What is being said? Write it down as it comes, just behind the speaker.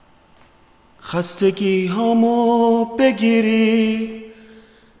خستگی هامو بگیرید،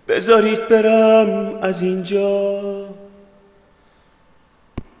 بذارید برم از اینجا.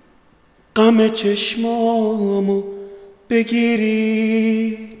 غم چشمامو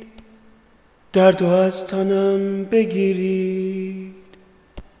بگیرید، دردو از تنم بگیرید،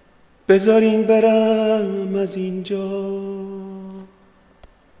 بذارین برم از اینجا،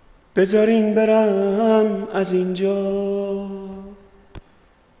 بذارین برم از اینجا.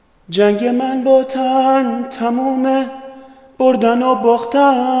 جنگ من با تن تمومه، بردن و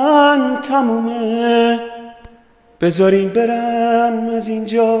باختن تمومه، بذارین برم از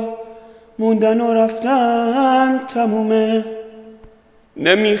اینجا، موندن و رفتن تمومه.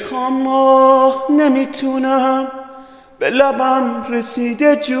 نمیخوام و نمیتونم، به لبم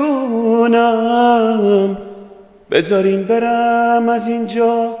رسیده جونم، بذارین برم از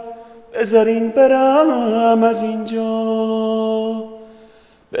اینجا، بذارین برم از اینجا،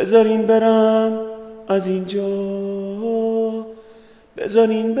 بذارین برم از اینجا،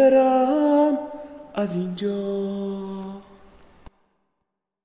 بذارین برم از اینجا.